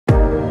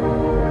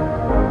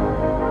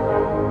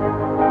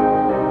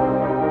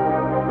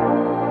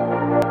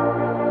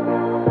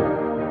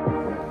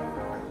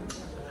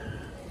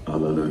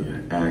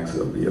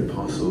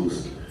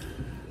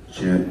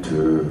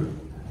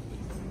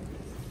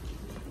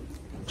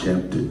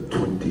chapter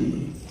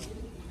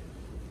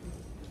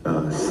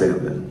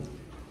 27.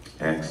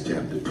 Acts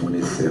chapter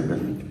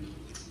 27.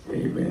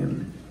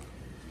 Amen.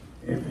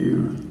 If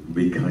you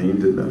be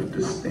kind enough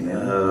to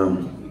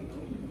stand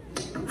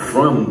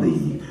from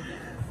the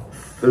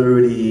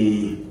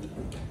 30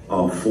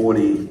 or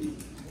 40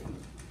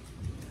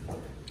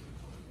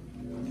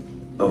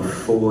 of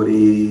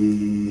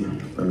 40,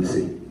 let me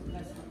see.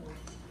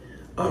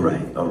 All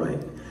right.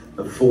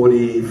 The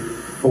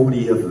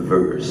 40th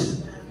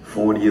verse.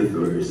 40th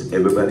verse.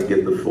 Everybody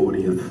get the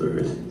 40th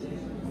verse.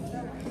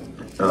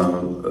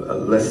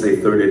 Let's say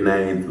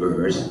 39th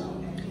verse.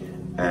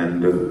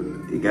 And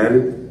you got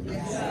it?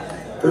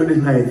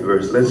 39th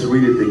verse. Let's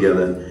read it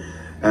together.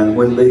 And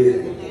when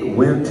they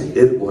went,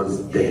 it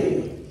was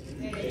day.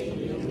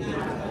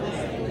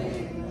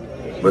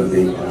 But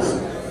they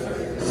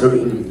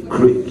certain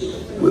creek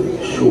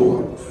with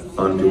shore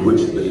unto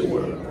which they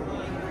were.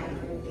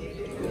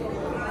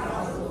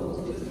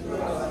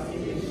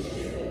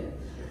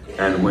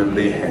 And when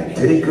they had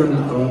taken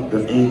up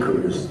the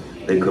anchors,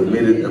 they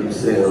committed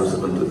themselves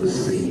unto the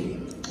sea,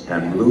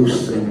 and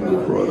loosing the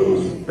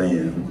rudder's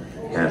band,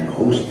 and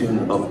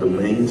hoisting up the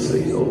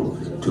mainsail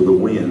to the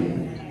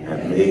wind,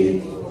 and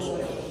made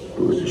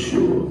towards the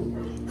shore.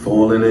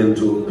 Falling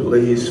into a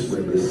place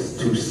where the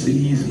two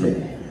seas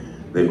met,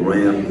 they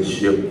ran the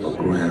ship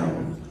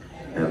aground,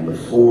 and the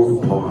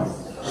forepart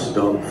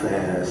stuck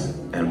fast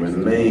and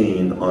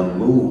remained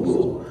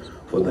unmovable,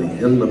 for the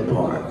hinder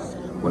part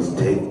was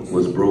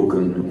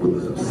broken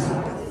with the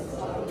sea.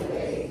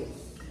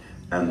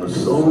 And the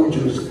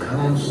soldiers'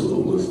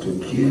 counsel was to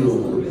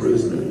kill the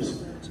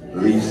prisoners,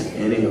 lest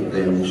any of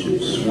them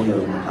should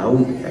swim out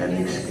and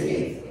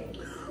escape.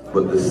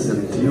 But the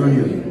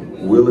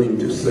centurion, willing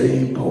to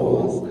save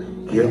Paul,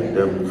 kept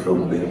them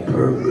from their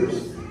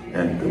purpose,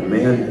 and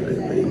commanded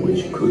that they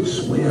which could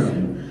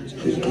swim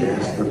should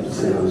cast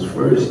themselves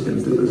first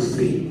into the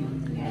sea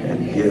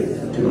and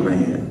get to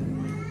land.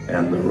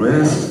 And the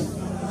rest,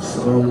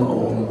 some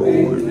on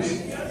boards,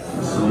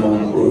 and some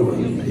on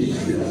broken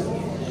pieces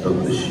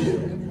of the ship.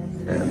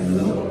 And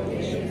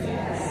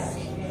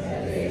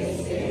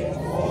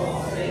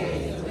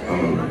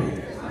all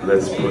right,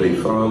 let's pray.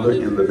 Father,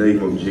 in the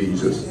name of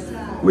Jesus,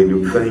 we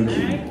do thank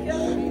you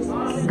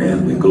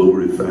and we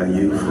glorify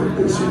you for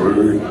this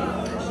word.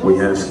 We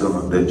ask,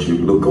 God, that you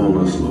look on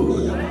us,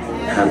 Lord.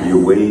 Have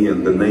your way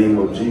in the name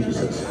of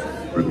Jesus.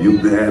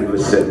 Rebuke the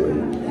adversary.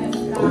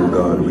 Oh,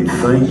 God, we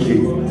thank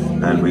you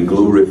and we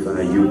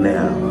glorify you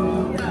now.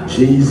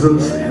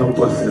 Jesus, help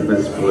us in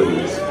this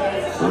place.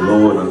 The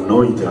Lord,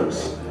 anoint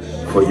us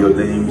for your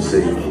name's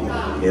sake,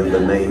 in the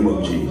name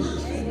of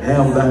Jesus.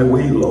 Have thy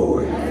way,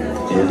 Lord,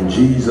 in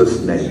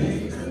Jesus'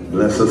 name.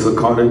 Bless us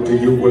according to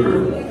your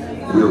word.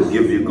 We'll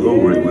give you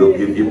glory. We'll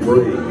give you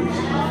praise.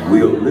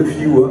 We'll lift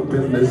you up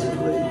in this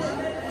place.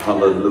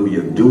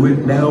 Hallelujah. Do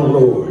it now,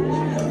 Lord,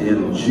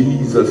 in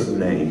Jesus'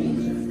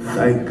 name.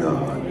 Thank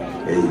God.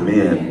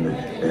 Amen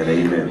and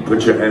amen.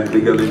 Put your hands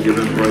together and give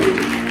him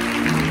praise.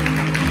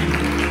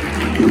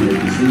 You may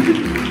be seated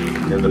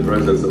in the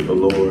presence of the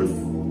Lord.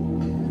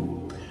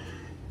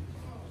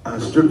 Our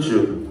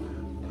scripture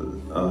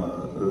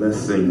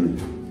lesson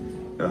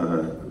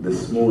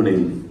this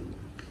morning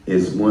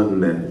is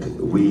one that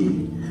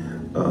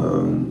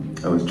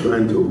I was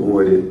trying to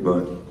avoid it,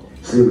 but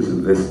it seems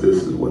this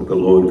is what the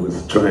Lord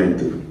was trying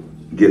to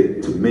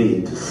get to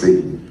me to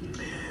see.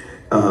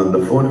 The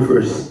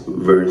 41st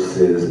verse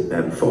says,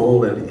 and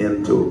falling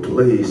into a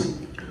place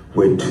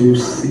where two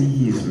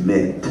seas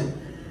met,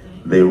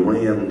 they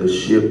ran the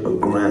ship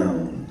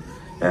aground,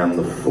 and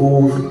the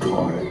fourth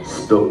part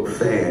stuck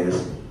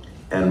fast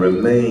and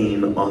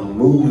remained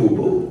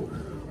unmovable,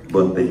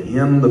 but the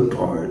hinder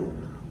part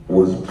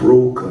was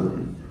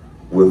broken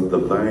with the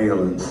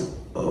violence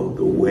of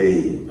the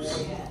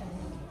waves.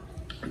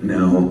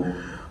 Now,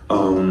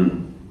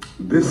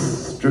 this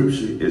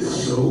scripture is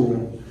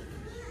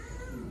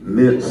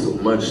meant so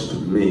much to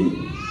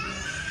me,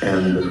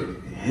 and the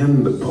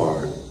hinder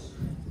part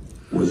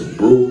was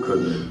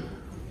broken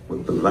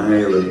with the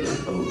violence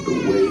of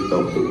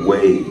the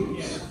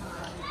waves.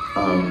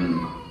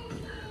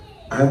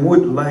 I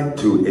would like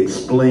to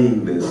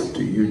explain this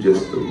to you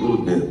just a little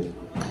bit,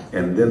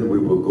 and then we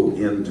will go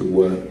into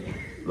what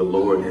the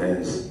Lord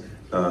has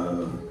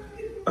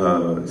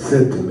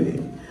said to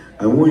me.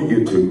 I want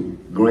you to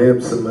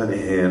grab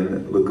somebody's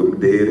hand, look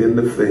them dead in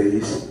the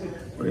face.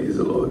 Praise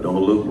the Lord.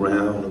 Don't look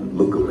around,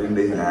 look them in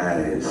the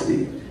eyes.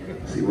 See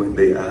what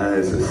their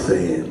eyes are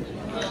saying.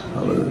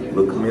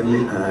 Look them in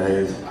the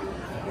eyes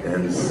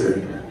and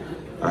say,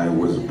 I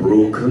was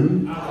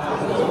broken,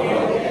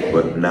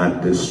 but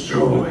not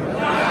destroyed.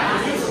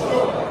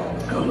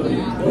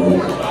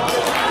 Hallelujah.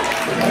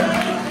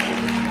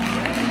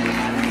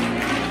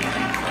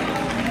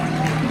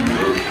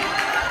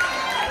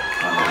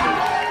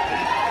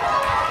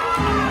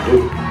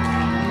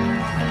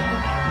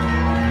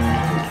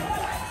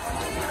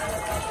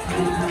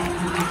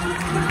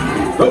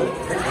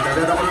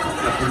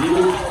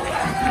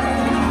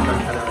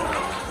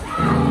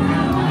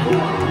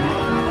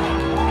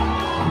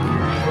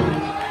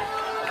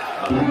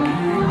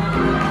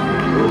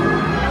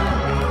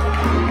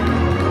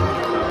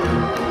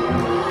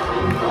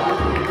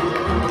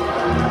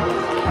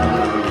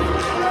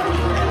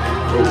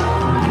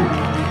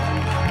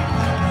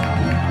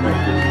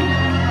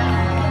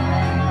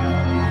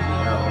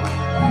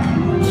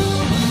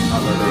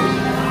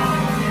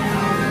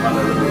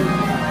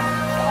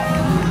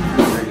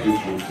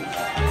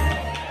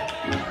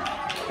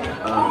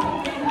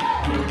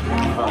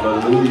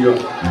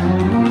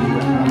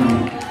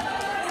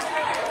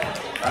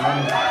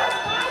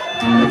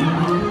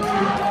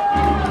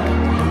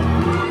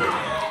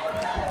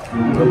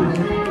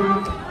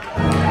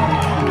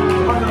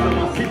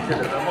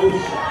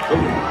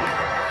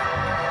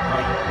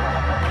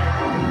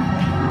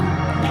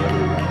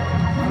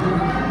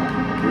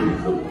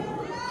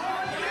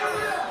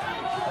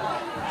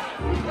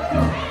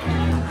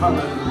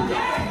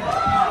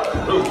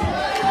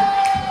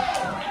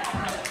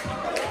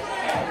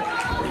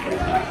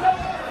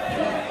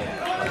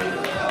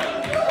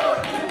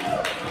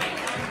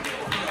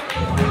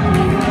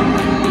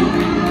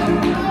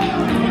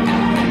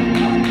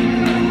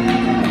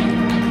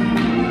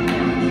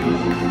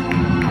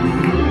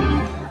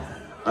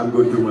 I'm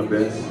going to do my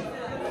best.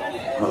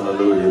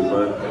 Hallelujah.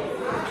 But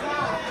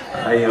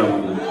I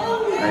am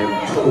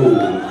told,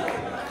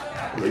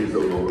 praise the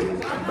Lord,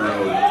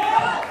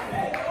 about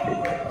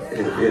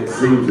it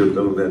seems as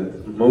though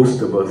that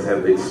most of us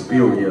have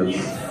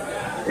experienced,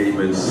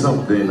 amen,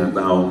 something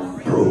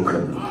about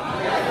broken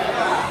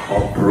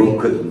or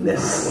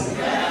brokenness.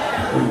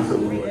 Praise the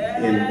Lord.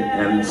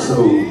 And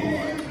so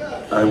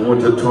I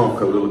want to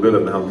talk a little bit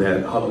about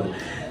that.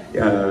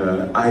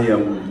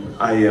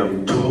 I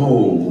am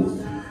told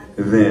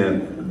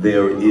that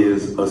there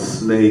is a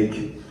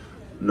snake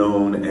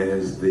known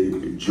as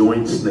the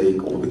joint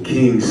snake or the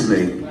king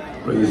snake,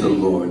 praise the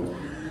Lord,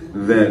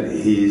 that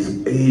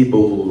he's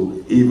able,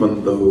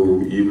 even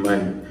though you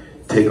might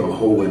take a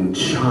hoe and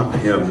chop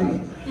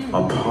him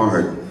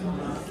apart,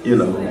 you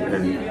know,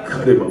 and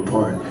cut him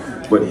apart,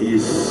 but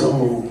he's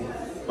so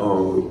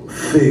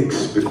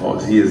fixed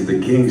because he is the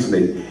king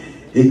snake,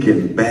 he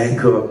can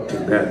back up to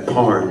that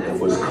part that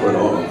was cut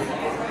off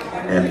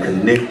and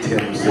connect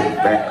himself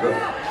back up,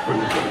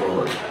 praise the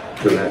Lord,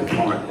 to that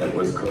part that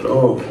was cut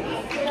off.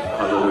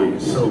 Hallelujah.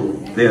 So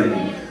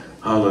then,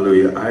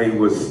 hallelujah, I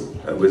was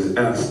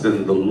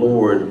asking the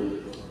Lord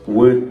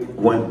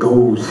what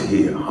goes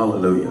here.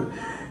 Hallelujah.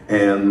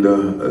 And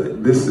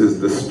this is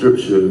the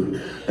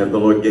scripture that the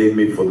Lord gave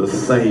me for the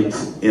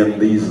saints in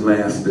these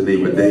last and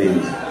evil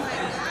days.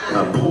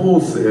 Paul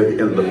said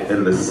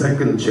in the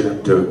second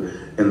chapter,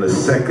 in the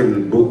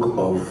second book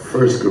of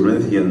 1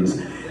 Corinthians,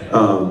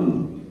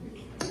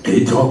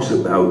 he talks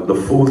about the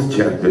 4th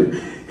chapter.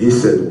 He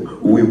said,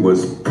 we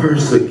was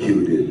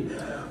persecuted,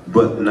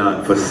 but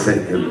not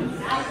forsaken.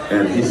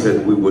 And he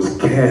said, we was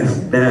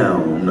cast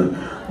down,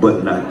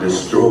 but not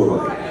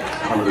destroyed.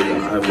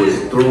 Hallelujah. I was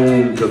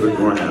thrown to the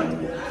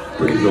ground,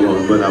 praise the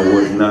Lord, but I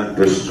was not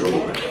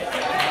destroyed.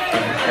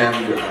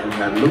 And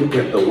I looked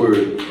at the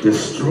word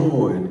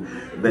destroyed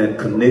that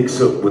connects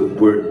up with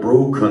the word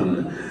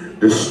broken.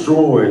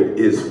 Destroyed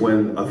is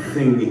when a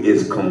thing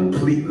is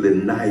completely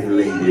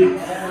annihilated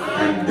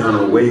and done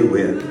away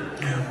with.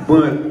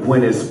 But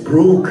when it's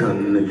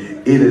broken,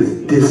 it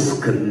is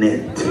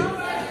disconnected.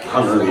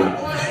 Hallelujah.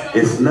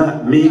 It's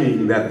not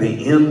meaning that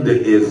the end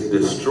is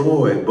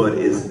destroyed, but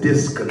it's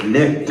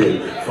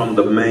disconnected from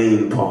the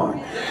main part.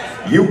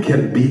 You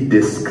can be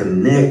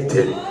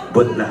disconnected,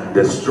 but not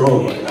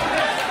destroyed.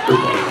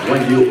 Because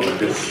when you are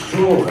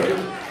destroyed,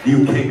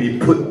 you can be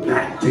put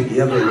back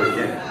together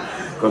again.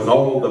 Because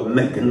all the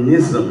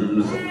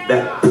mechanisms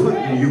that put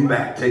you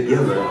back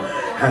together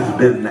has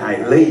been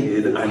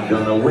annihilated and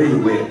done away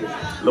with.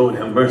 Lord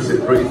have mercy,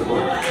 praise the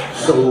Lord.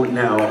 So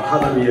now,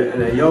 hallelujah,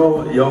 and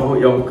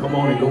y'all come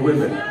on and go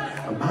with it.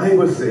 The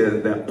Bible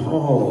says that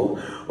Paul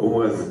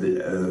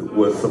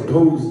was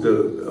supposed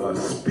to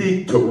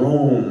speak to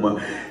Rome,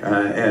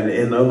 and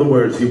in other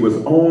words, he was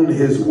on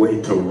his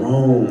way to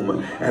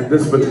Rome at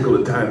this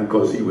particular time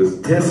because he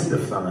was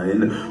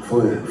testifying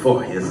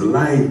for his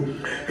life.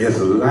 His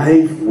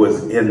life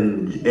was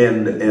in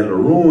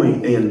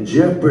ruin, in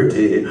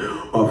jeopardy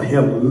of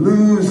him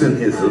losing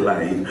his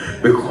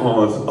life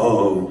because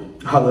of,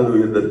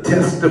 hallelujah, the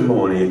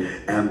testimony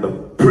and the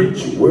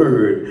preached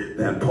word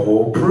that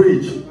Paul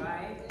preached.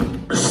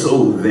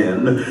 So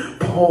then,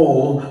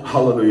 Paul,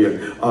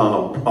 hallelujah,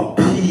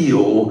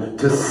 appealed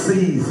to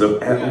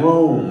Caesar at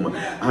Rome.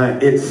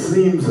 It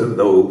seems as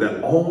though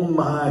that all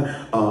my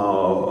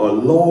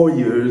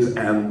lawyers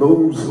and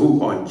those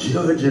who are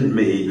judging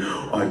me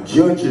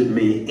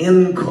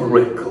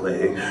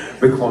incorrectly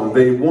because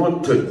they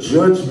want to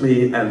judge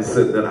me and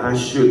said that I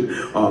should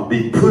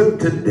be put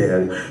to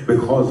death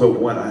because of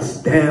what I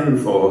stand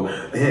for.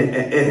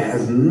 It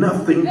has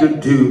nothing to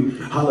do,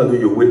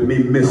 hallelujah, with me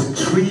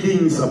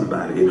mistreating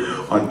somebody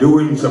or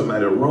doing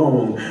somebody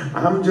wrong.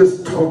 I'm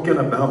just talking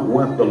about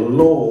what the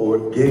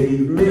Lord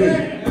gave me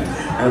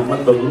and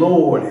what the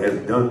Lord has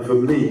done for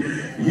me.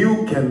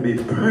 You can be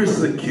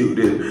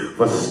persecuted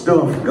for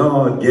stuff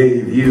God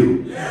gave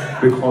you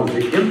because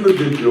the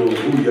individual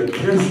who you're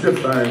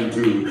testifying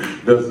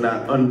to does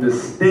not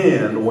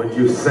understand what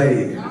you're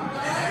saying.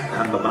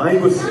 And the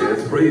Bible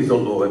says, praise the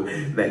Lord,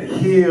 that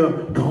here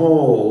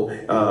Paul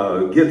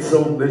gets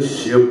on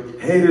this ship,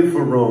 headed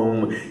for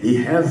Rome. He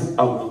has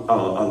a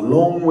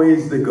long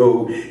ways to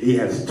go. He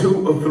has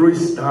 2 or 3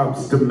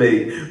 stops to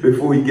make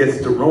before he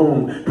gets to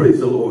Rome, praise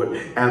the Lord.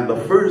 And the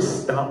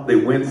first stop they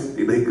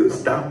could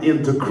stop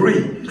into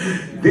Crete.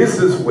 This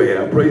is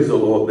where, praise the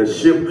Lord, the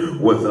ship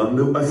was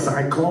under a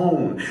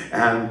cyclone.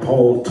 And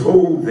Paul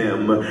told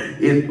them,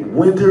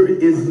 winter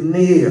is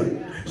near.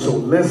 So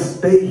let's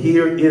stay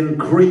here in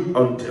Crete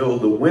until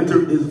the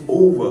winter is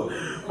over.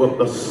 But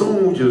the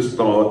soldiers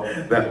thought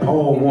that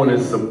Paul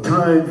wanted some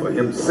time for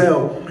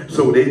himself,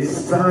 so they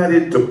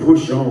decided to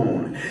push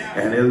on.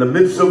 And in the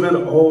midst of it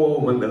all,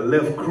 when they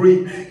left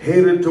Crete,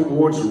 headed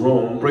towards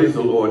Rome, praise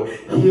the Lord,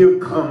 here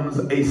comes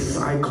a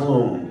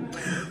cyclone.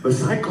 The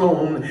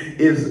cyclone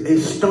is a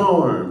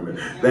storm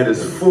that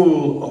is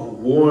full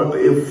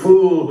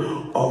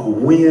of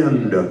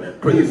wind,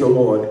 praise the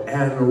Lord,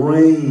 and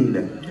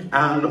rain,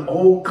 and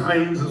all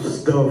kinds of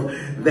stuff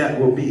that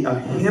will be a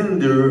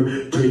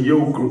hinder to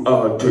your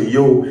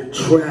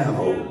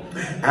travel.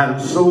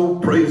 And so,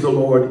 praise the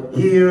Lord,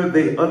 here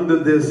they under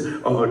this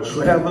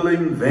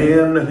traveling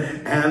van,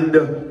 and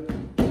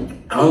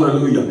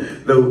hallelujah,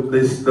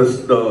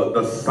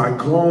 the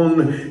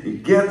cyclone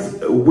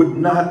would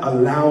not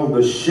allow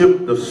the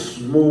ship to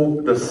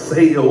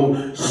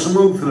sail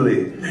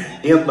smoothly.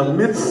 In the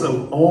midst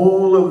of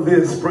all of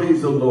this,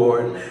 praise the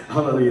Lord,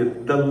 hallelujah,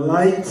 the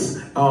lights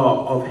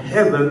of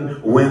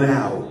heaven went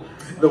out.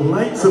 The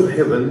lights of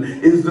heaven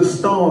is the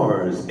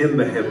stars in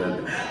the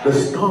heaven. The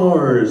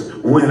stars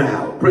went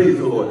out. Praise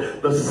the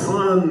Lord. The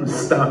sun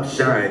stopped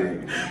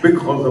shining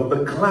because of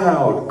the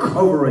cloud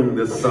covering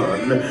the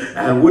sun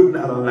and would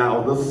not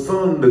allow the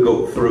sun to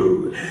go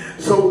through.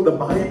 So the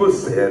Bible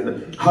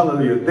said,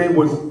 hallelujah, there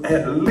was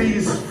at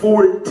least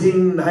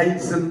 14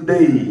 nights and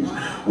days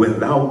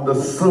without the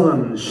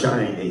sun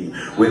shining,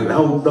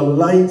 without the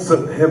lights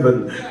of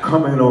heaven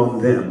coming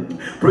on them.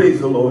 Praise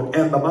the Lord.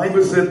 And the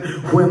Bible said,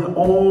 when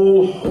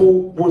all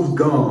hope was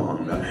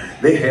gone,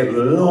 they had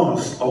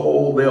lost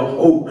all their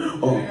hope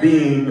of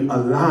being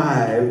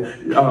alive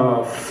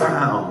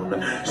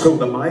found. So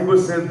the Bible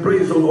said,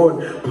 praise the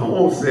Lord,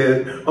 Paul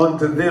said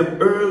unto them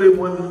early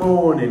one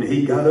morning,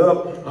 he got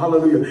up,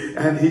 hallelujah,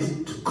 and he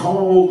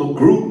called the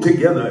group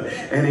together,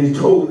 and he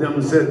told them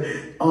and said,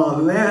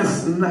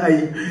 last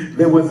night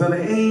there was an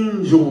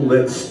angel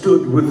that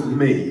stood with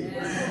me.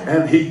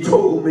 And he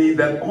told me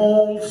that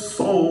all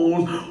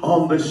souls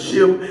on the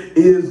ship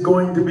is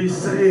going to be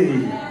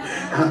saved.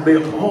 And they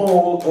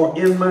all are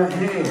in my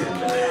hand.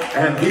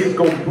 And he's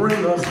going to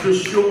bring us to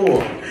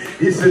shore.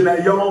 He said, now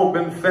y'all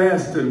been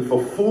fasting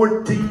for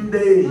 14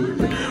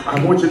 days.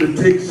 I want you to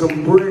take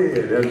some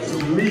bread and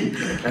some meat,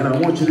 and I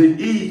want you to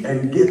eat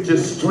and get your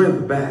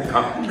strength back.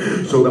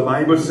 So the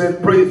Bible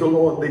said, praise the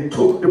Lord, they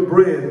took the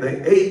bread,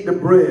 they ate the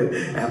bread,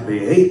 and they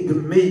ate the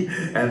meat,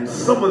 and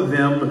some of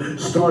them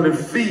started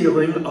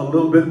feeling a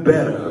little bit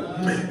better.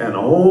 And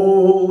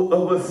all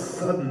of a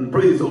sudden,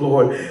 praise the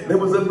Lord, there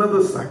was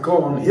another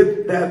cyclone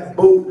hit that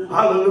boat,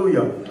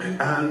 hallelujah,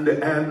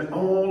 and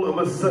all of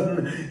a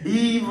sudden,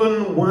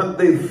 even what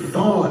they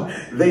thought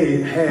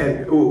they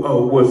had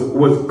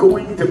was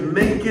going to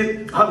make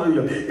it,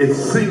 hallelujah, it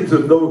seems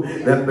as though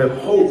that the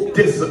hope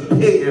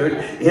disappeared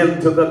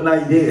into the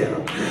night air.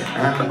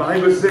 And the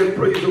Bible said,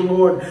 praise the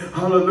Lord,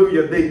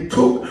 hallelujah, they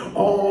took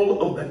all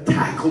of the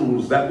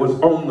tackles that was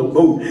on the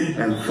boat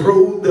and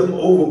threw them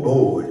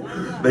overboard.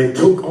 They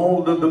took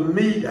all of the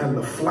meat and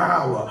the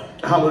flour,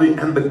 hallelujah,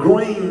 and the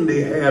grain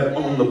they had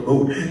on the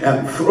boat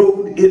and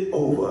threw it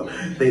over.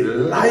 They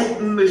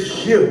lightened the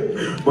ship,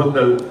 but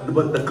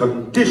the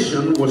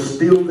condition was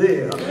still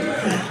there.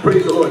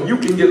 Praise the Lord. You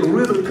can get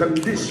rid of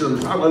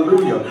conditions,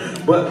 hallelujah,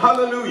 but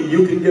hallelujah,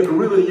 you can get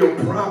rid of your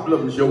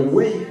problems, your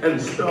weight and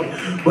stuff,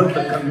 but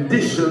the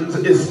conditions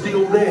is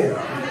still there.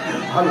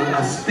 Hallelujah.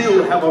 I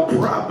still have a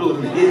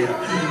problem here.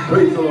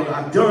 Praise the Lord.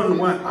 I've done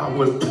what I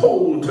was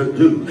told to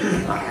do.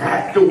 I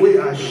act the way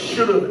I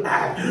should have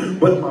acted,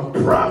 but my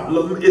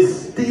problem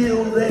is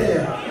still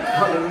there.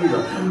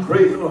 Hallelujah.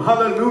 Praise the Lord.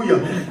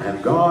 Hallelujah.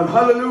 And God,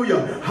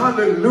 hallelujah,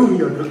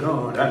 hallelujah to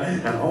God.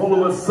 And all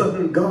of a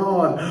sudden,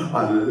 God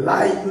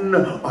light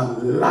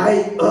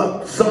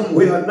up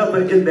somewhere or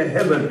another in the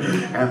heaven.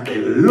 And they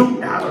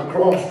looked out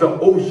across the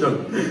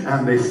ocean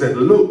and they said,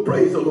 look,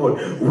 praise the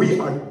Lord, we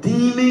are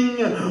deeming,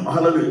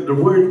 hallelujah. The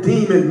word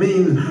demon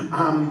means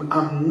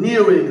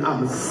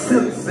I'm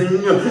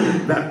sensing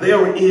that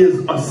there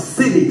is a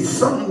city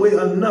somewhere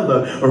or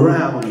another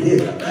around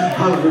here.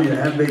 Hallelujah.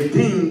 And they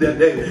deemed that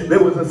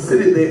there was a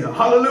city there.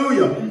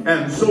 Hallelujah.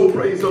 And so,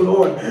 praise the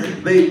Lord,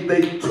 they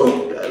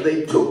took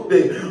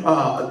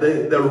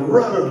the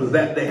rudders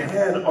that they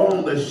had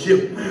on the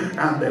ship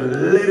and they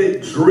let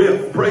it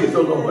drift. Praise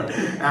the Lord.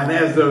 And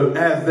as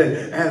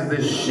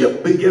the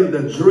ship began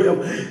to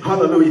drift,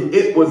 hallelujah,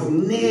 it was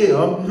near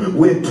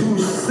where two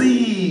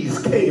seas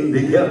came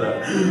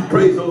together.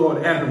 Praise the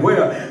Lord. And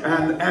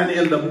and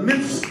in the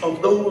midst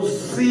of those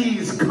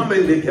seas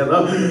coming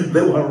together,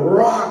 there were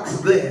rocks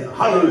there.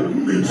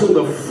 Hallelujah. So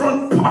the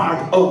front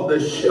part of the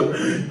ship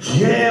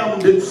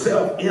jammed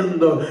itself in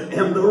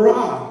the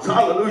rocks.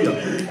 Hallelujah.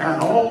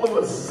 And all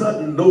of a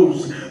sudden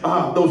those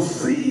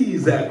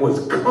seas that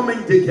was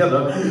coming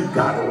together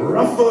got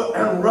rougher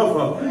and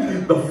rougher.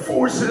 The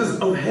forces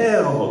of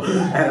hell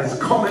as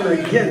coming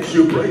against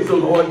you, praise the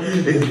Lord,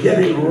 is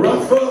getting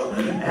rougher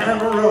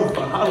and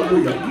rougher.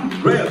 Hallelujah.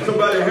 Grab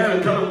somebody's hand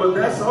and tell them, but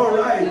that's all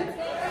right.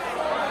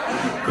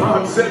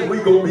 God said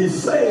we're going to be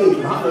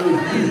saved.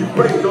 Hallelujah.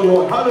 Praise the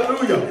Lord.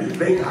 Hallelujah.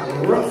 They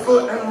got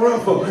rougher and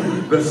rougher.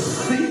 The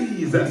seas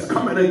that's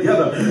coming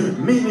together,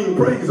 meaning,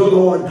 praise the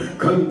Lord,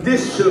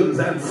 conditions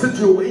and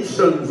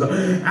situations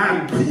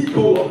and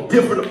people of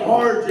different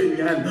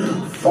origin and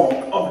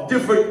folk of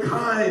different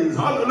kinds.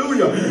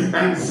 Hallelujah.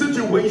 And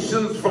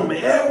situations from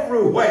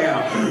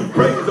everywhere,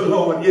 praise the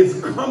Lord, is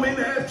coming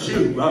at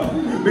you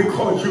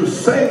because you're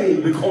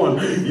saved,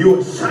 because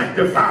you're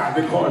sanctified,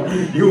 because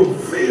you're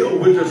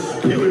filled with the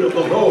Spirit of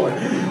the Lord.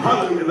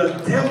 Hallelujah. The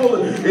devil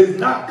is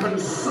not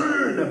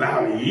concerned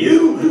about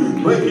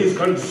you, but he's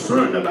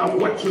concerned about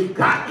what you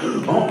got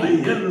on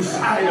the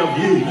inside of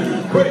you.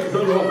 Praise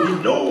the Lord. We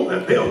know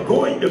that there's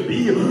going to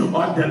be a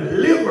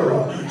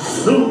deliverer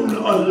soon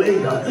or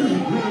later.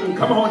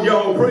 Come on,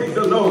 y'all. Praise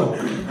the Lord.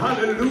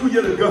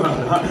 Hallelujah to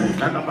God.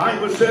 And the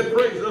Bible said,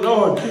 praise the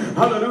Lord.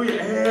 Hallelujah.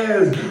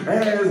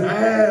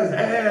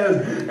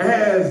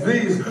 As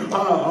these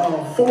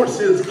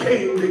forces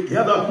came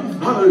together,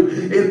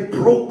 it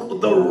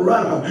broke the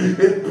rudder.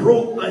 It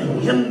broke the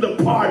hinder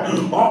part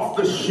of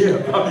the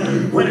ship.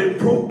 When it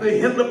broke the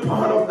hinder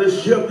part of the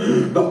ship,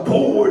 the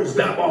boards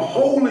that were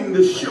holding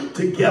the ship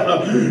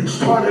together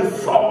started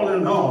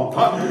falling off.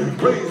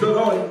 Praise the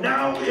Lord.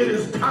 Now it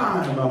is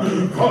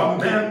time for a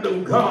man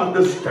of God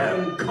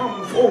to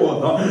come forth.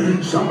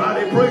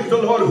 Somebody, praise the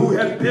Lord, who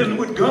has been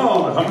with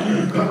God.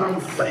 Because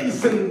I'm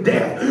facing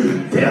death.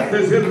 Death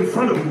is in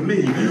front of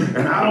me.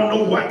 And I don't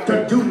know what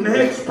to do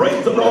next.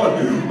 Praise the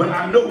Lord. But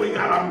I know we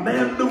got a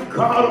man of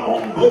God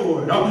on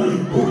board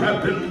who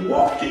have been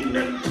walking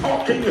and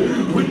talking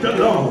with the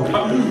Lord.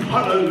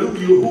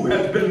 Hallelujah. Who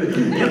has been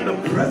in the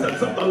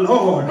presence of the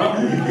Lord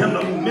in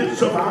the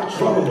midst of our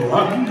trouble.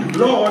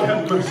 Lord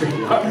have mercy.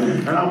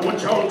 And I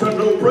want y'all to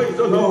know, praise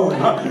the Lord,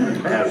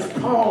 as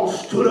Paul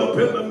stood up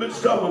in the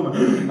midst of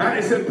them and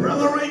he said,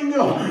 brethren,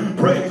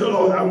 praise the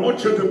Lord, I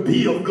want you to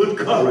be of good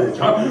courage.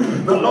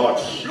 The Lord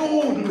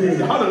showed me,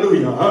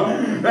 hallelujah,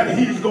 that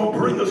he's going to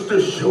bring us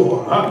to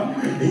shore.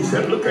 He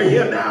said, look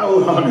here now,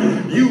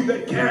 you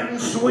that can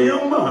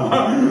swim,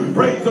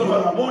 praise the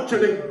Lord, I want you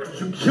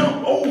to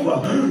jump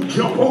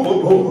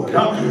overboard.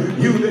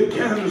 You that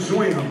can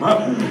swim,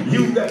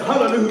 you that,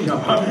 hallelujah,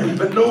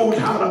 that knows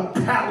how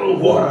to paddle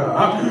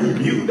water,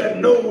 you that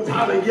knows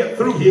how to get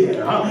through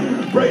here,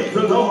 praise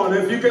the Lord.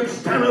 If you can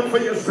stand up for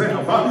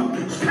yourself,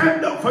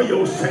 stand up for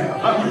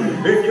yourself.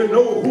 If you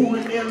know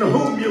in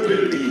whom you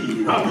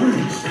believe,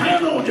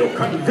 stand on your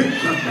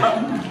conviction,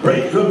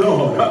 praise the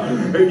Lord.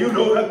 If you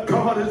know that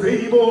God is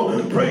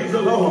able, praise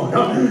the Lord,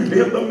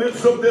 in the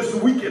midst of this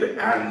wicked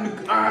and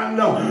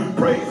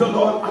praise the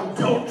Lord,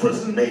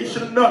 adulterous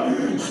nation,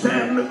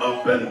 stand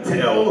up and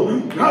tell,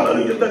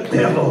 hallelujah, the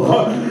devil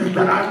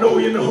that I know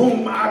in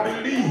whom I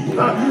believe,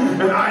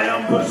 and I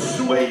am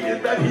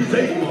persuaded that he's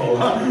able,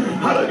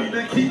 hallelujah,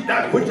 to keep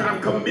that which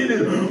I've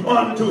committed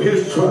unto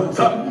his trust.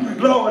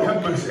 Lord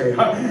have mercy.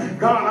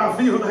 God, I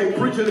feel like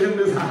preaching in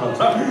this house.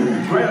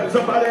 Grab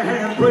somebody's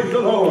hand, praise the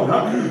Lord,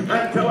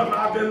 and tell him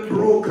I've been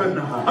broken,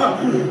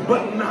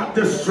 but not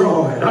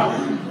destroyed.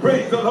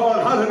 Praise the Lord,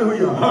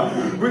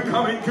 hallelujah. We're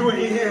coming to an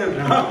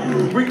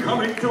end. We're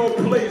coming to a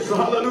place,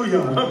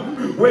 hallelujah,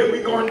 where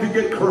we're going to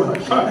get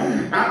crushed.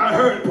 And I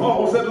heard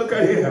Paul said, look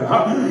at here.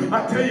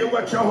 I tell you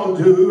what y'all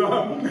do.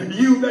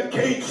 You that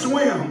can't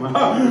swim,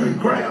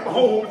 grab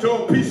hold to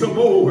a piece of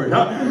board.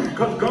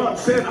 Because God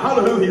said,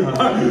 hallelujah,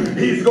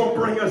 he's going to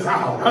bring us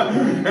out.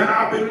 And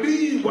I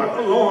believe what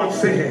the Lord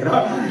said.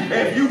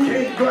 If you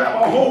can't grab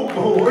a whole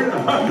board,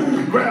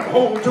 grab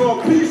hold to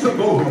a piece of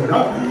board.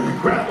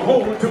 Grab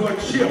hold to a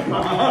chip.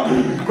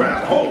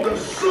 Grab hold of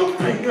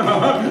something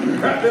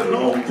that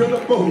belongs to the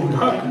boat.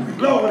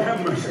 Lord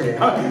have mercy.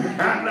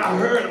 And I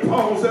heard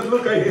Paul said,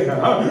 look at here.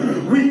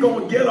 We're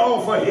going to get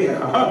off of here.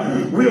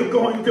 We're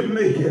going to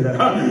make it.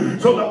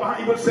 So the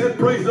Bible said,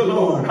 praise the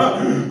Lord,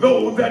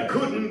 those that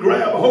couldn't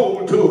grab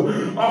hold to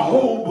a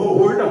whole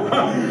board,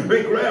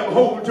 they grab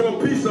hold to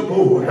a piece of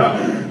board.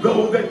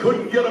 Those that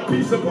couldn't get a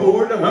piece of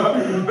board,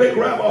 they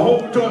grab a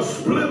hold to a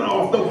splinter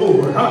off the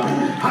board.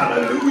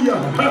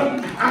 Hallelujah.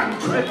 And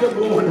tread the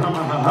board.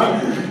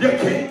 You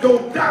can't go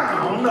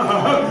down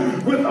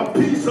with a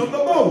piece of the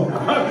boat.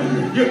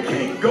 You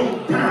can't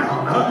go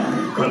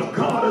down because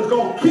God is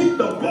going to keep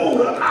the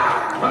boat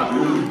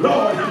alive.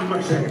 Lord have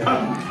mercy.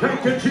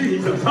 Thank you,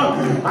 Jesus.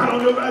 I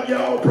don't know about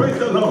y'all, praise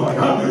the Lord,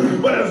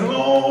 but as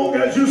long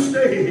as you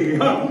stay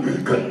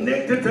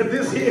connected to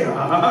this here,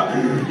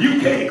 you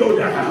can't go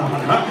down.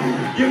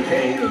 You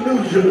can't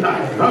lose your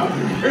life.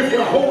 If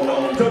you hold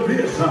on to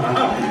this,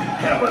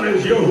 heaven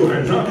is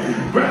yours.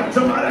 Grab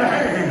somebody's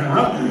hand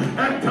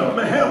and tell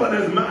them heaven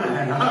is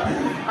mine.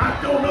 I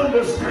don't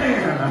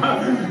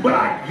understand, but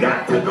I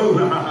got to go.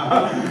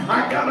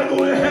 I got to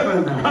go to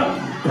heaven.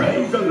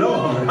 Praise the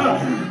Lord.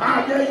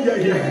 I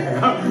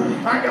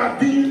got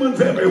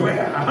demons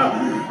everywhere.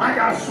 I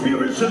got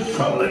spirits that's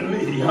troubling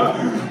me.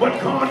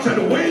 But God said,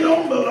 wait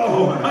on the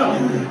Lord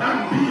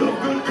and be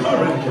of good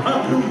courage.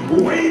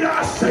 Wait,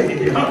 I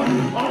say,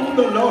 on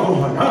the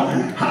Lord.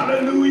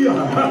 Hallelujah.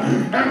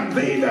 And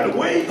they that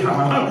wait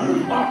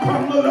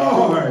upon the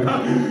Lord,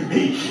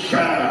 he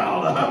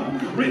shall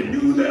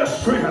renew their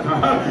strength.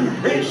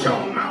 They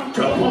shall mount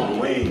up on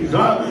wings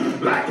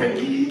like an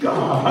eagle.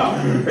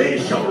 They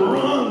shall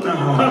run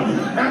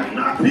and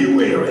not be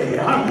weary.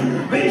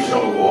 They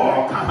shall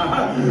walk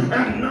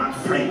and not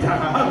faint.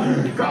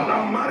 God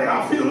Almighty,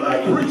 I feel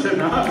like preaching.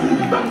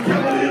 The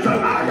devil is a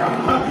liar.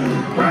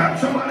 Grab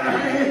somebody's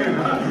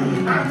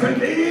hand and say,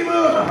 neighbor,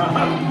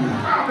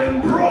 I've been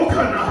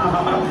broken,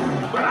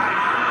 but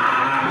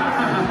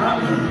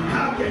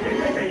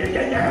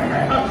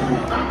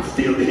I'm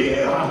still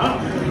here.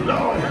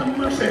 Lord have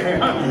mercy.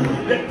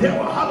 The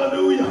devil,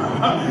 hallelujah,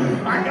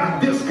 I got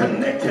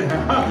disconnected.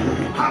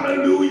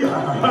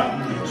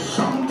 Hallelujah.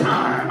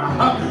 Sometime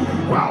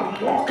while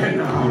walking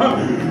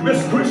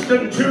this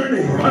Christian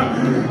journey,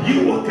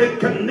 you will get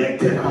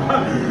connected.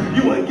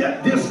 You will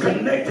get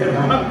disconnected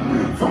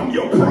from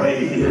your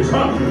praise.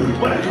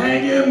 But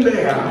hang in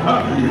there.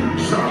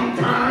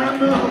 Sometime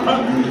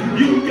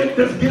you get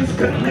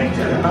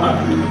disconnected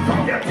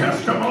from your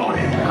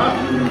testimony.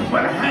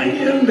 But hang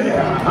in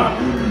there.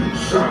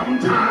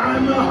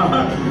 Sometime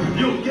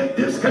you'll get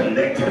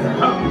disconnected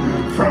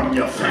from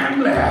your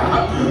family.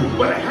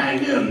 But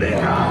hang in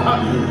there.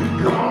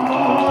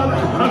 God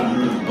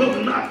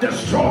will not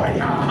destroy you.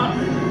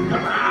 Come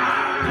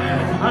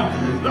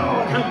on.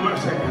 Lord have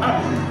mercy. I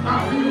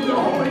feel the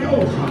Holy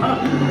Ghost.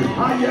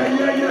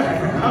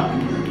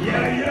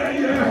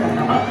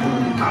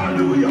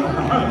 Hallelujah.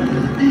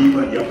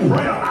 Even your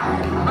prayer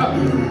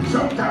life.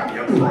 Sometimes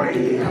you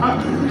pray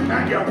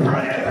and your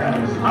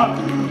prayers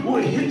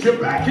will hit you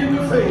back in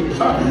the face.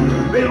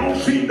 They don't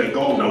seem to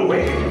go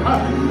nowhere.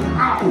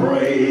 I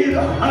prayed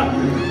and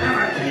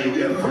I can't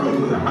get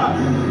through.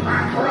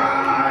 I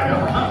cried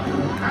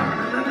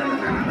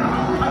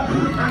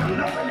and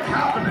nothing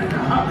happening.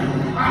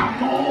 I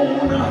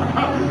moan,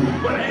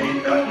 but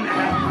ain't nothing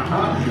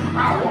happening. I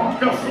walk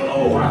the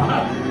floor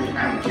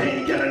and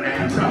can't get an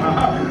answer.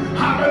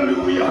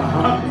 Hallelujah.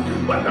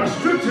 But the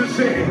scripture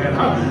said,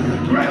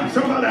 grab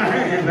somebody's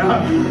hand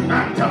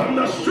and tell them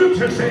the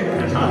scripture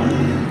says,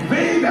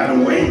 they that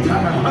wait.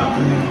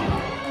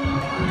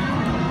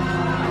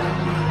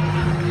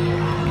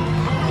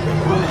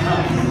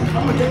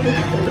 I'm going to take it to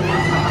my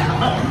side.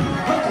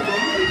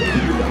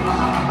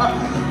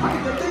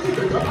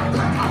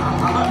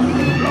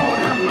 Lord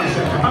have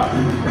mercy.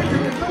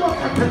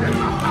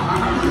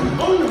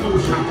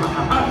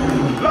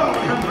 Lord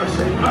have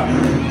mercy.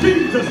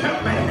 Jesus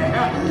help me.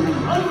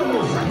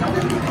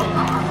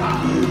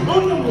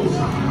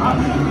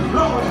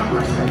 Lord have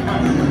mercy.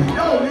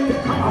 Y'all need to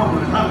come on.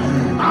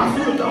 I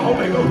feel the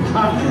Holy Ghost.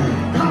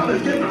 God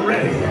is getting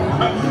ready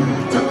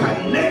to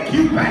connect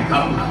you back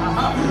up.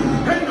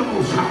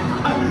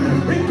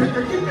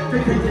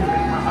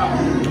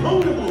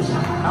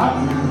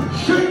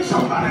 Shake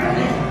somebody's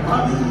hand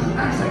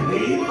and say,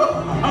 neighbor,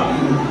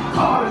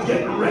 God is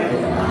getting ready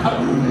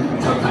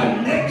to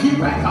connect you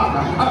back up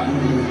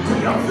to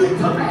your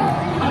victory.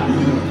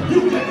 You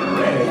getting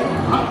ready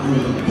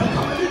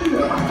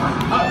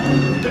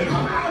to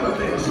come out of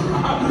this.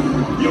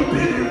 You've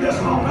been in this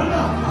long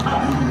enough. I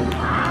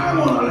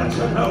want to let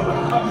you know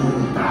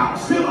that I'm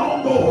still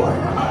on board.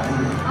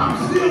 I'm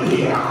still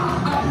here. I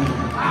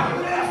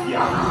left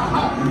you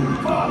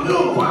for a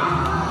little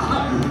while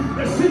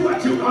to see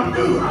what you're going to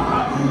do.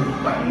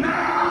 But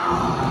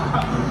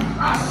now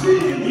I see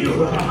you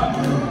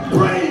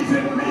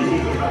praising me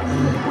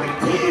with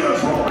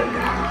tears rolling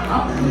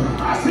down.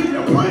 I see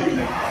you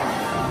praising.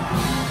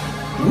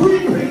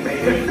 Weeping may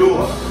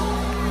endure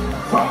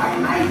for a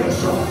night or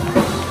so,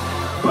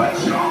 but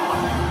joy.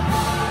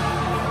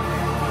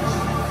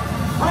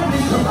 I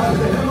need somebody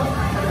to help.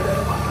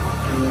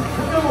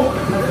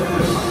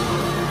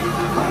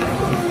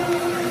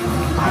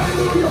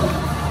 Hallelujah.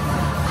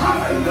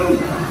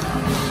 Hallelujah.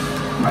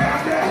 Grab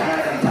their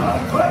hand and tell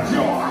them, but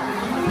joy.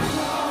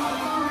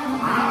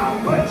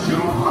 But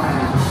joy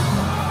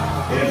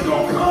is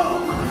going to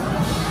come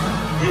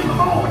in the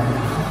morning.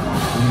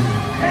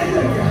 And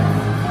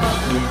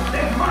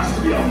there must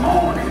be a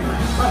morning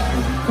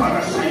for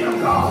the saint of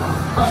God.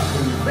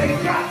 They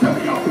got to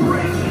be a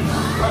breaking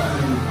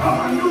of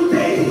a new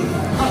day.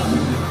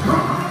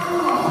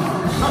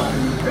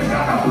 They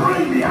got to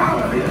bring me out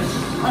of this.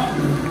 I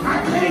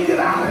can't get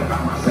out of it by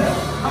myself.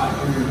 I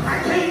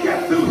can't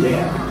get through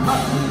here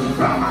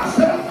by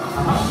myself.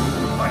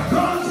 But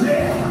God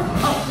said,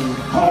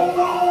 hold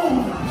on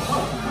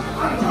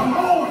until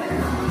morning.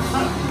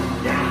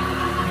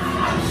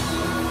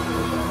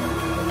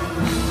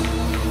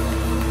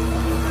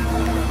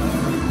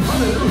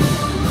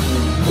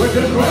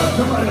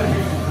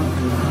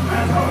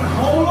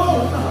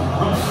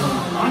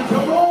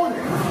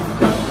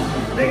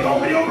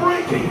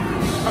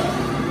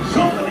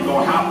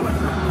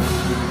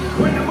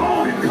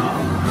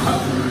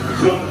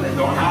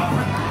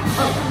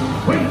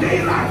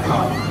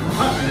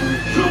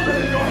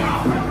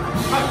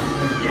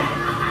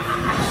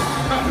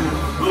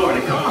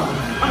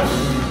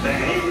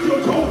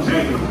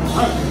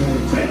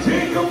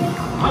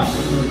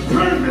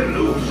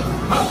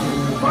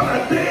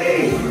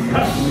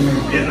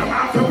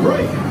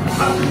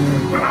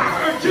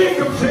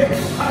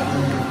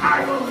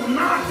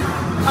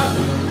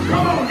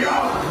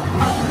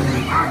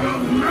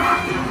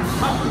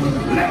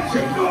 Let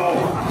you go.